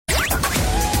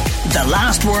The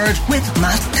Last Word with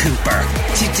Matt Cooper.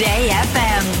 Today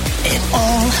FM. It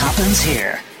all happens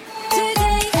here.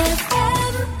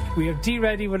 We have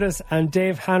Reddy with us and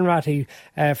Dave Hanratty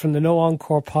from the No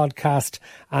Encore podcast,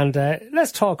 and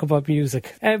let's talk about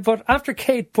music. But after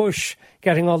Kate Bush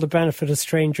getting all the benefit of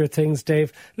Stranger Things,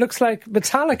 Dave, looks like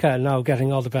Metallica now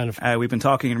getting all the benefit. We've been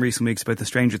talking in recent weeks about the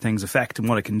Stranger Things effect and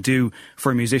what it can do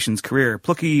for a musician's career.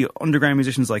 Plucky underground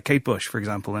musicians like Kate Bush, for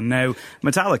example, and now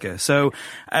Metallica. So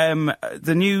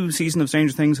the new season of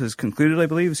Stranger Things has concluded, I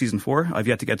believe, season 4. I've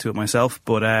yet to get to it myself,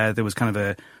 but there was kind of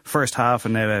a first half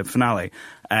and now a finale.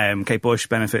 Kate Bush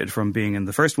benefited from being in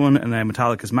the first one, and then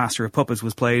Metallica's Master of Puppets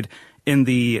was played in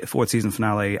the 4th season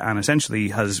finale and essentially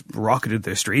has rocketed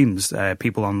their streams.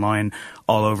 People online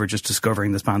all over just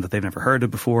discovering this band that they've never heard of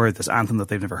before, this anthem that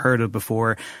they've never heard of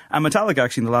before. And Metallica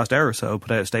actually in the last hour or so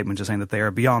put out a statement just saying that they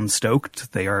are beyond stoked.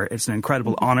 It's an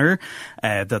incredible honour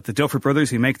that the Duffer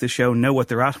Brothers who make this show know what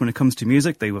they're at when it comes to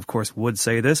music. They of course would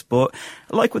say this, but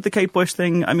like with the Kate Bush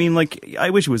thing, I mean, like,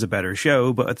 I wish it was a better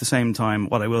show, but at the same time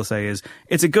what I will say is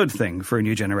it's a good thing for a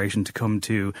new generation to come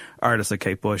to artists like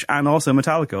Kate Bush and also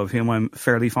Metallica, of whom I'm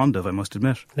fairly fond of, I must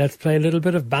admit. Let's play a little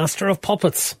bit of Master of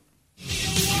Puppets.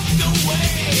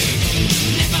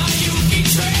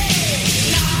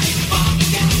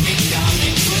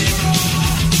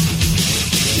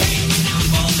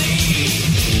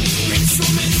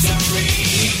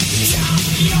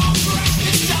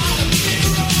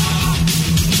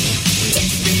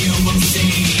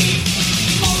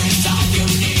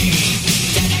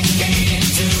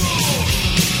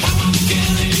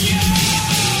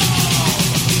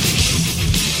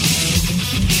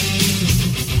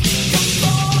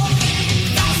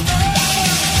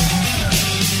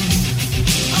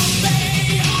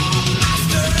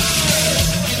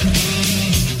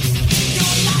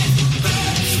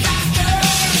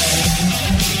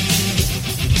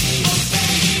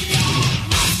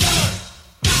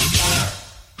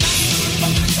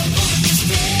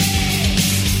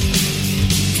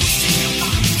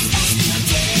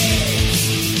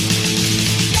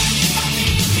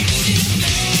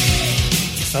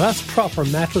 That's proper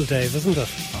metal, Dave, isn't it?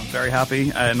 I'm very happy.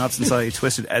 Not since I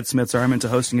twisted Ed Smith's arm into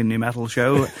hosting a new metal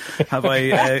show have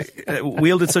I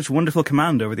wielded such wonderful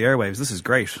command over the airwaves. This is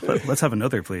great. Let's have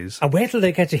another, please. And wait till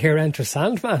they get to hear Enter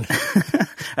Sandman.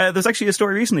 There's actually a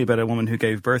story recently about a woman who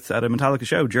gave birth at a Metallica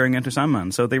show during Enter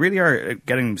Sandman. So they really are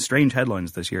getting strange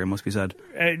headlines this year, it must be said.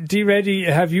 Reddy,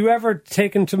 have you ever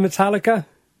taken to Metallica?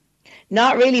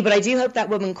 Not really, but I do hope that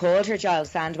woman called her child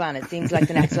Sandman. It seems like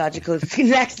the next logical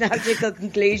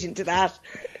conclusion to that.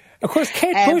 Of course,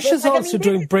 Kate Bush is also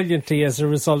doing brilliantly as a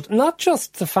result. Not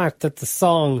just the fact that the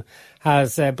song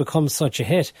has become such a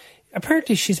hit.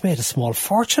 Apparently she's made a small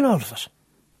fortune out of it.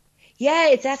 Yeah,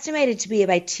 it's estimated to be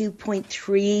about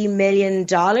 $2.3 million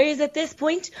at this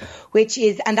point,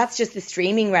 and that's just the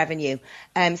streaming revenue.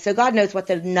 So God knows what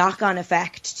the knock-on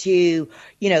effect to,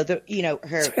 her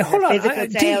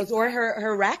physical sales or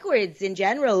her records in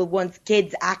general once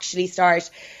kids actually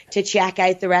start to check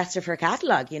out the rest of her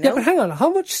catalogue, Yeah, but hang on, how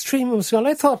much streaming was going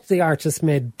on? I thought the artist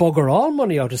made bugger all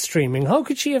money out of streaming. How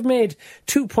could she have made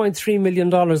 $2.3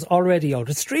 million already out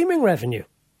of streaming revenue?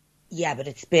 Yeah, but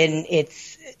that's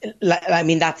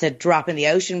a drop in the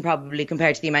ocean probably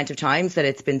compared to the amount of times that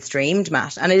it's been streamed,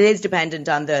 Matt. And it is dependent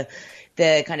on the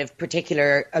kind of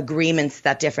particular agreements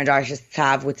that different artists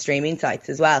have with streaming sites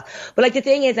as well. But like the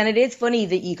thing is, and it is funny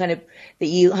that you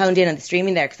honed in on the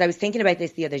streaming there, because I was thinking about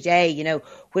this the other day,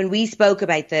 when we spoke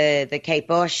about the Kate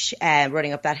Bush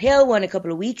Running Up That Hill one a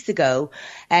couple of weeks ago,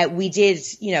 we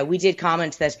did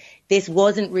comment that this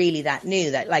wasn't really that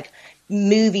new, that like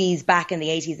movies back in the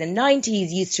 80s and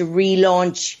 90s used to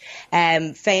relaunch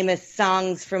famous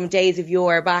songs from days of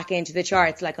yore back into the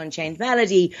charts, like Unchained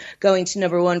Melody going to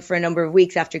number 1 for a number of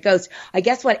weeks after Ghost. I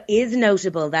guess what is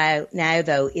notable now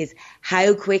though is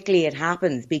how quickly it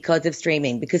happens because of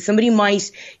streaming, because somebody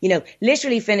might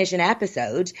literally finish an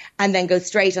episode and then go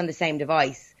straight on the same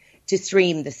device to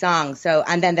stream the song. So,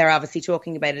 and then they're obviously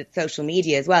talking about it on social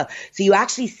media as well. So you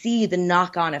actually see the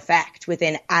knock-on effect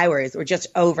within hours or just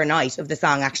overnight of the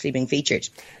song actually being featured.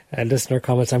 Listener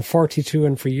comments, I'm 42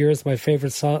 and for years my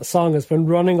favourite song has been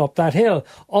Running Up That Hill.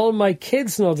 All my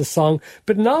kids know the song,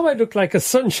 but now I look like a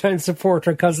Sunshine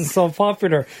supporter because it's so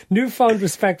popular. Newfound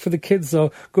respect for the kids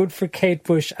though, good for Kate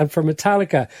Bush and for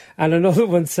Metallica. And another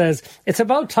one says, it's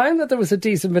about time that there was a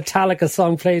decent Metallica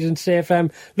song played in Today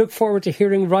FM. Look forward to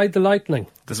hearing Ride the Lightning.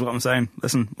 This is what I'm saying.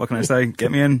 Listen, what can I say? Get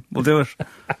me in, we'll do it.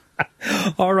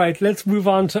 All right, let's move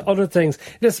on to other things.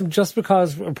 Listen, just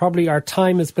because probably our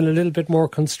time has been a little bit more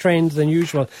constrained than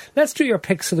usual, let's do your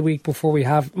picks of the week before we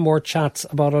have more chats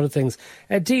about other things.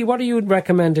 Dee, what are you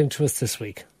recommending to us this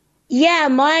week? Yeah,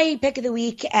 my pick of the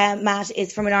week, Matt,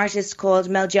 is from an artist called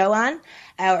Meljoan,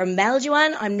 or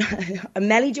Meljoan.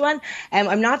 Meljoan.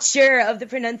 I'm not sure of the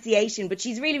pronunciation, but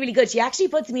she's really, really good. She actually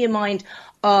puts me in mind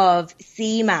of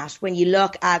C, Matt, when you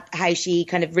look at how she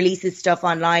kind of releases stuff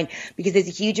online, because there's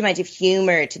a huge amount of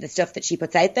humour to the stuff that she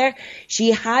puts out there.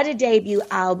 She had a debut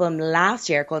album last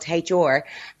year called HR,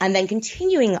 and then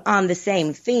continuing on the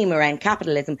same theme around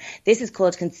capitalism, this is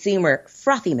called Consumer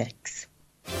Frothy Mix.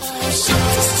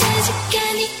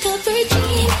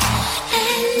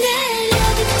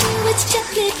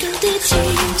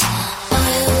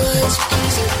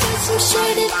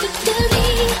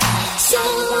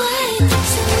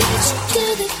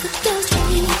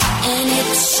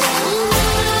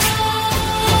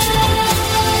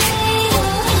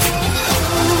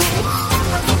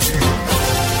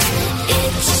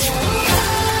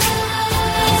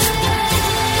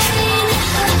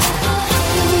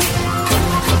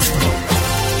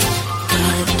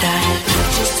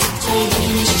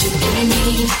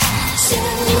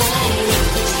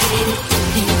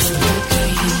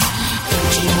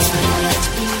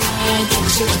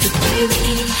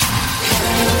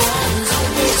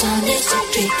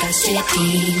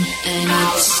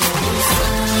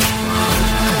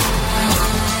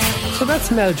 So that's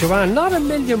Meljoan, not a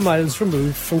million miles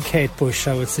removed from Kate Bush,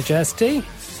 I would suggest, Dee.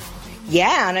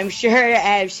 Yeah, and I'm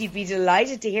sure she'd be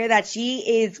delighted to hear that.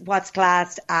 She is what's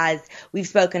classed as, we've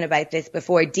spoken about this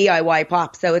before, DIY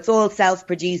pop. So it's all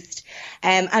self-produced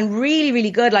and really,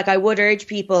 really good. Like, I would urge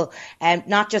people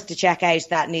not just to check out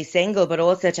that new single, but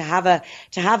also to have a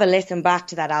listen back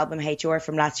to that album HR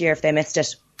from last year if they missed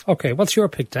it. Okay, what's your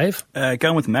pick, Dave?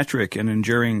 Going with Metric, an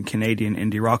enduring Canadian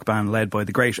indie rock band led by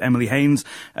the great Emily Haynes,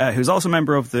 who's also a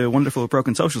member of the wonderful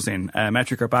Broken Social Scene.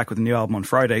 Metric are back with a new album on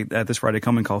Friday, this Friday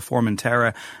coming, called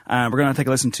Formentera. We're going to take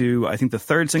a listen to, I think, the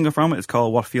third single from it. It's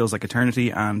called What Feels Like Eternity,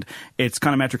 and it's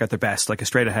kind of Metric at their best, like a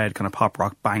straight ahead kind of pop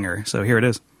rock banger. So here it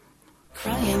is.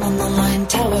 Crying on the line,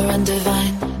 tower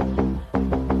undivine.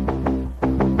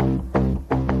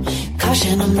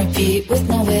 Caution on repeat with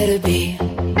nowhere to be.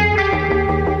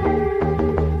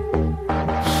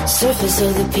 Surface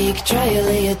of the peak, try a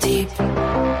layer deep.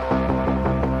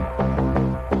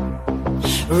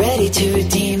 Ready to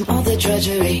redeem all the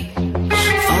drudgery.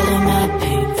 Follow my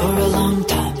pain for a long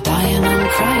time. Dying, I'm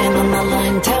crying on the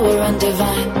line, tower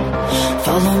undivine.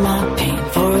 Follow my pain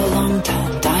for a long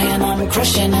time. Dying, I'm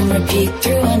crushing and repeat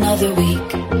through another week.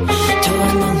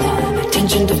 Towing the line,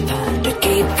 attention to find a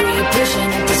gate free.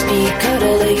 Pushing at the speed, cut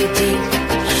a layer deep.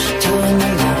 Towing the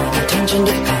line, attention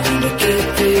to find a gate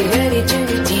free. Ready to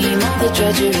redeem all the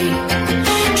drudgery.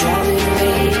 Drive it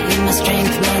away, my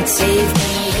strength might save me.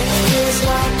 It feels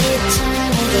like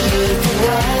eternity.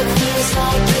 What feels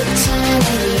like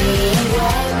eternity?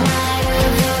 What might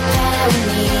overpower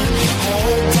me?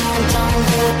 Head down, don't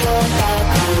look up, back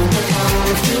on.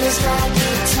 Feels like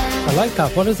eternity. I like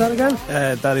that. What is that again?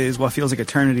 That is What Feels Like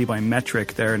Eternity by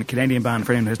Metric. They're a Canadian band.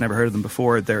 For anyone who's never heard of them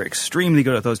before, they're extremely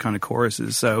good at those kind of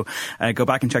choruses. So go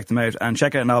back and check them out. And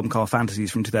check out an album called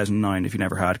Fantasies from 2009 if you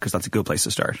never had, because that's a good place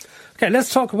to start. Okay,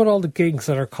 let's talk about all the gigs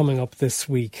that are coming up this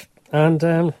week.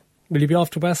 And will you be off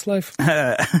to Westlife?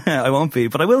 I won't be,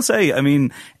 but I will say, I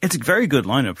mean, it's a very good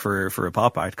lineup for a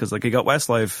pop act, because like you got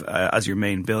Westlife as your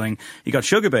main billing, you got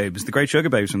Sugar Babes, the great Sugar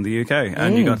Babes from the UK,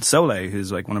 and you got Soleil, who's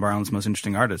like one of Ireland's most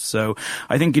interesting artists. So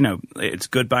I think, you know, it's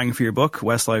good bang for your buck.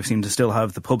 Westlife seem to still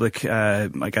have the public, I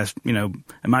guess, you know,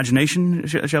 imagination,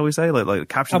 shall we say, like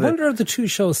capture. I wonder if the two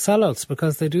shows sellouts,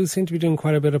 because they do seem to be doing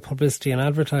quite a bit of publicity and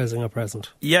advertising at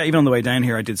present. Yeah, even on the way down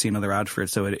here, I did see another ad for it.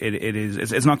 So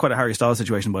it's not quite a Harry Styles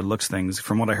situation, but it looks things.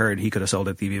 From what I heard, he could have sold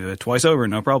at the Aviva twice over,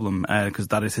 no problem, because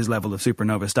that is his level of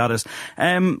supernova status.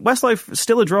 Westlife,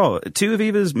 still a draw. Two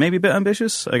Avivas, maybe a bit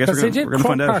ambitious. I guess we're going to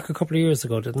find out. Cork Park a couple of years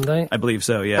ago, didn't they? I believe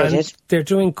so, yeah. And they're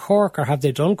doing Cork, or have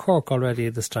they done Cork already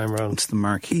this time around? It's the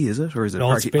Marquee, is it? Or is it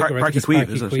Parky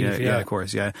Queeve, is it? Yeah, of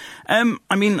course, yeah.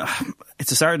 I mean,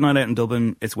 it's a Saturday night out in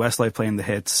Dublin. It's Westlife playing the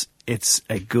hits. It's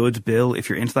a good bill if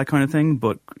you're into that kind of thing.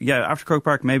 But yeah, after Croke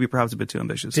Park, maybe perhaps a bit too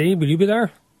ambitious. Dee, will you be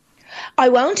there? I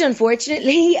won't,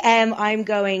 unfortunately. I'm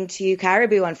going to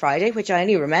Caribou on Friday, which I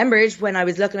only remembered when I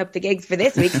was looking up the gigs for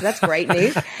this week, so that's great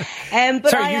news. But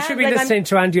sorry, you should be listening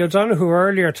to Andy O'Donoghue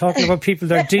earlier talking about people,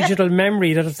 their digital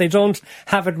memory, that if they don't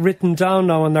have it written down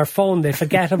now on their phone, they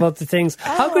forget about the things.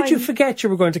 How could you forget you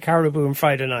were going to Caribou on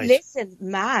Friday night? Listen,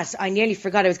 Matt, I nearly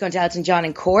forgot I was going to Elton John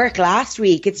in Cork last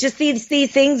week. It's just these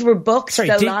things were booked long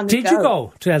ago. Did you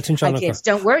go to Elton John? I did.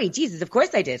 Don't worry. Jesus, of course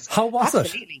I did. How was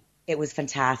it? It was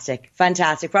fantastic.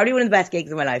 Fantastic. Probably one of the best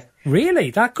gigs of my life.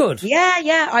 Really? That good?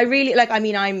 Yeah. I really,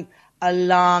 I'm a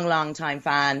long time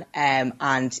fan. And,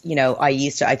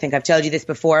 I think I've told you this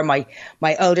before, my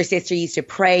older sister used to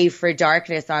pray for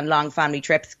darkness on long family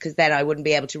trips because then I wouldn't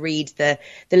be able to read the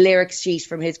lyrics sheet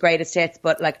from his greatest hits.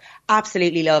 But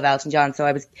absolutely love Elton John. So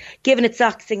I was giving it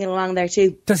socks, singing along there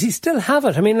too. Does he still have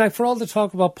it? I mean, for all the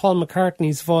talk about Paul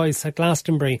McCartney's voice at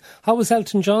Glastonbury, how was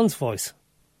Elton John's voice?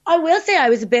 I will say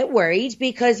I was a bit worried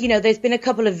because, there's been a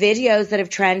couple of videos that have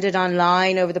trended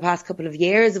online over the past couple of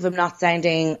years of him not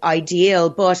sounding ideal,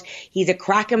 but he's a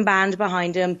cracking band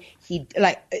behind him. He,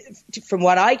 from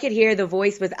what I could hear, the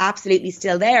voice was absolutely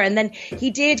still there. And then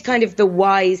he did kind of the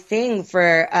wise thing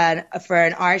for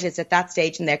an artist at that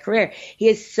stage in their career. He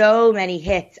has so many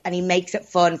hits and he makes it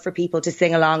fun for people to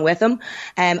sing along with him.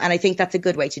 And I think that's a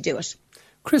good way to do it.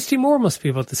 Christy Moore must be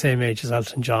about the same age as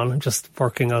Elton John. I'm just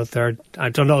working out there. I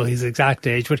don't know his exact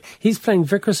age, but he's playing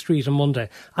Vicar Street on Monday.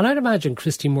 And I'd imagine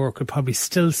Christy Moore could probably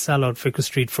still sell out Vicar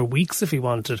Street for weeks if he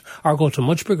wanted, or go to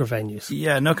much bigger venues.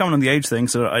 Yeah, no comment on the age thing,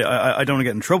 so I don't want to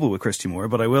get in trouble with Christy Moore,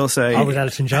 but I will say... Or with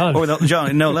Elton John. Or with Elton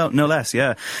John, no less,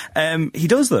 yeah. He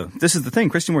does, though. This is the thing.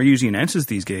 Christy Moore usually announces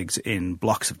these gigs in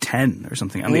blocks of 10 or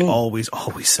something, and they always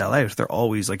sell out. They're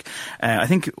always I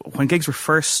think when gigs were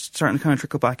first starting to kind of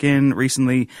trickle back in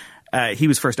recently, he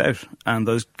was first out, and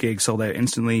those gigs sold out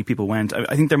instantly. People went.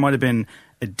 I think there might have been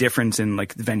a difference in the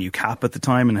venue cap at the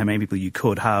time and how many people you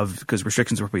could have, because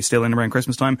restrictions were probably still in around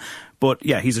Christmas time. But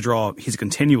yeah, he's a draw. He's a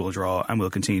continual draw, and will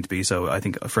continue to be. So I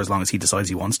think for as long as he decides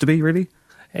he wants to be, really.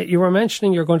 You were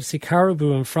mentioning you're going to see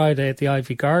Caribou on Friday at the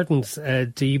Ivy Gardens,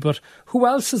 Dee, but who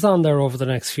else is on there over the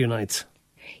next few nights?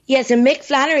 Yeah, so Mick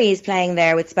Flannery is playing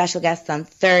there with special guests on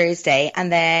Thursday,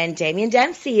 and then Damien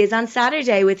Dempsey is on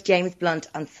Saturday with James Blunt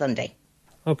on Sunday.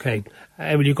 Okay.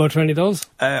 Will you go to any of those?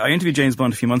 I interviewed James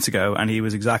Blunt a few months ago, and he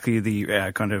was exactly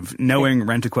the kind of knowing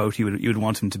rent-a-quote you would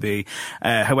want him to be.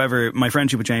 However, my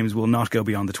friendship with James will not go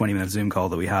beyond the 20-minute Zoom call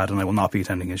that we had, and I will not be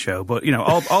attending his show. But,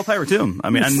 all power to him.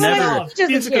 I mean, and never...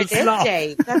 He doesn't hear this,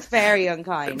 Dave. That's very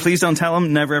unkind. Please don't tell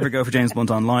him. Never ever go for James Blunt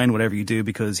online, whatever you do,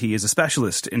 because he is a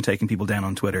specialist in taking people down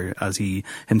on Twitter, as he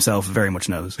himself very much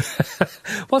knows.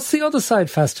 What's the Other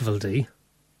Side Festival, Dee?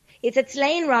 It's at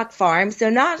Slane Rock Farm,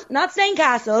 so not Slane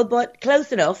Castle, but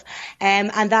close enough. And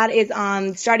that is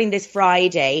on starting this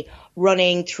Friday,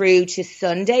 running through to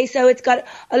Sunday. So it's got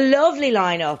a lovely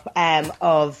lineup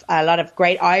of a lot of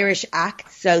great Irish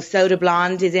acts. So Soda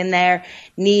Blonde is in there,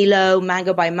 Nilo,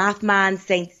 Mango by Mathman,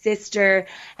 Saint Sister,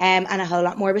 and a whole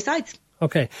lot more besides.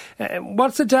 Okay.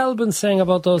 What's Adele been saying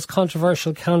about those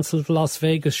controversial cancelled Las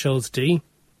Vegas shows, Dee?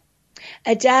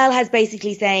 Adele has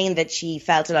basically saying that she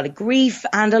felt a lot of grief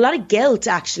and a lot of guilt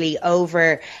actually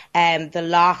over the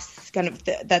loss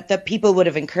that people would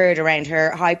have incurred around her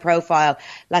high profile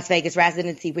Las Vegas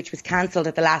residency, which was cancelled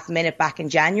at the last minute back in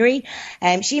January.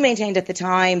 She maintained at the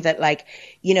time that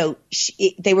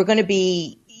they were going to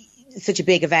be such a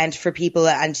big event for people,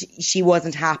 and she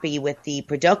wasn't happy with the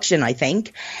production, I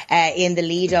think, in the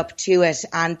lead up to it.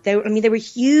 And they were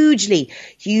hugely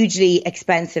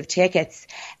expensive tickets.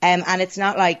 And it's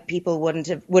not like people would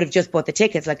have just bought the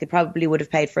tickets, like they probably would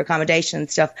have paid for accommodation and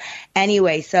stuff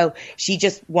anyway. So she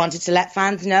just wanted to let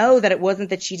fans know that it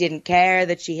wasn't that she didn't care,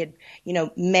 that she had,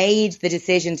 made the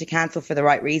decision to cancel for the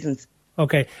right reasons.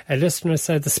 Okay, a listener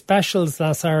said the Specials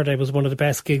last Saturday was one of the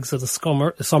best gigs of the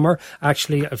summer.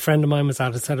 Actually, a friend of mine was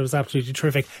at it, said it was absolutely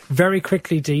terrific. Very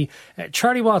quickly, Dee,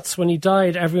 Charlie Watts, when he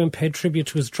died, everyone paid tribute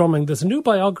to his drumming. There's a new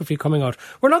biography coming out.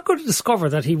 We're not going to discover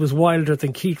that he was wilder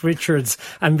than Keith Richards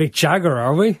and Mick Jagger,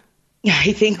 are we?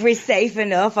 I think we're safe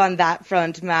enough on that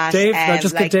front, Matt. Dave,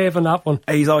 just get Dave on that one.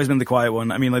 He's always been the quiet one.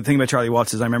 I mean, the thing about Charlie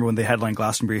Watts is I remember when they headlined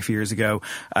Glastonbury a few years ago,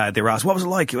 they were asked, what was it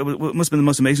like? It must have been the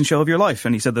most amazing show of your life.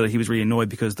 And he said that he was really annoyed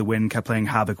because the wind kept playing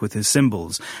havoc with his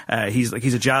cymbals. He's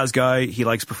a jazz guy. He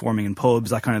likes performing in pubs,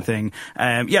 that kind of thing.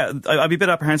 I'd be a bit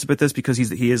apprehensive about this because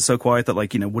he is so quiet that,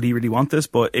 would he really want this?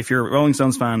 But if you're a Rolling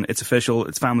Stones fan, it's official,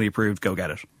 it's family approved, go get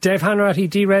it. Dave Hanratty,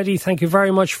 Dee Reddy, thank you very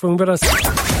much for being with us.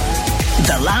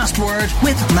 The Last Word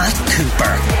with Matt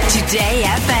Cooper. Today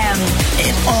FM.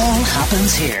 It all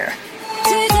happens here.